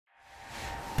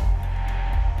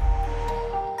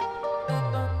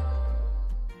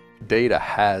data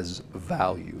has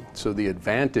value. So the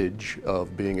advantage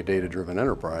of being a data-driven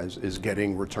enterprise is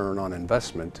getting return on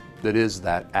investment that is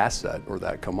that asset or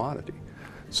that commodity.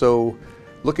 So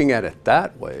looking at it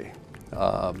that way,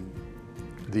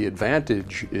 the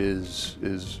advantage is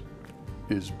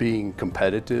being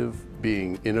competitive,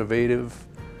 being innovative,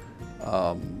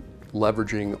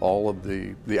 leveraging all of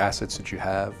the assets that you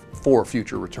have for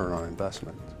future return on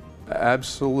investment.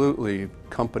 Absolutely,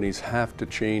 companies have to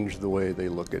change the way they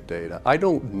look at data. I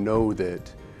don't know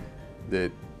that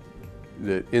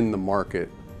in the market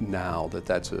now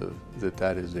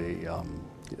that is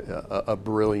a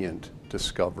brilliant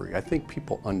discovery. I think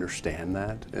people understand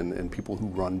that, and people who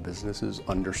run businesses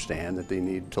understand that they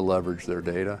need to leverage their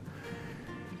data.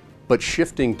 But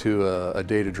shifting to a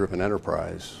data-driven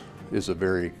enterprise is a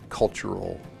very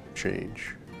cultural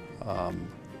change.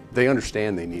 They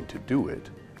understand they need to do it,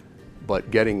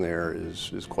 but getting there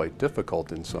is quite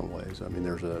difficult in some ways. I mean,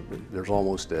 there's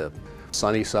almost a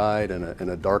sunny side and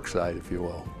a dark side, if you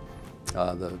will.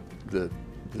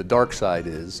 The dark side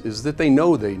is that they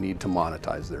know they need to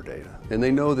monetize their data, and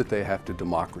they know that they have to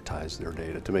democratize their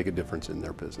data to make a difference in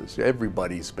their business.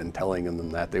 Everybody's been telling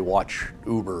them that. They watch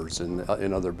Ubers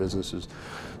and other businesses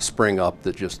spring up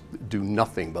that just do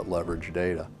nothing but leverage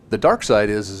data. The dark side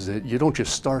is that you don't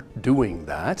just start doing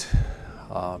that.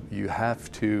 You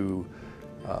have to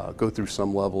go through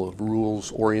some level of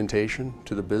rules orientation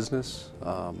to the business,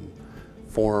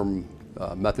 form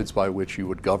methods by which you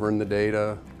would govern the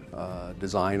data,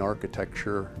 design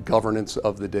architecture, governance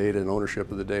of the data and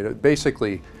ownership of the data.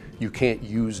 Basically, you can't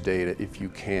use data if you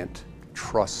can't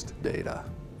trust data.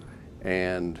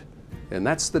 And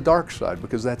that's the dark side,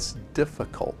 because that's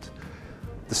difficult.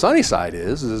 The sunny side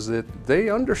is that they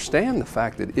understand the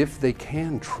fact that if they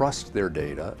can trust their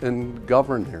data and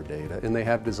govern their data, and they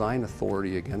have design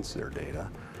authority against their data,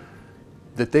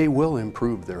 that they will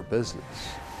improve their business.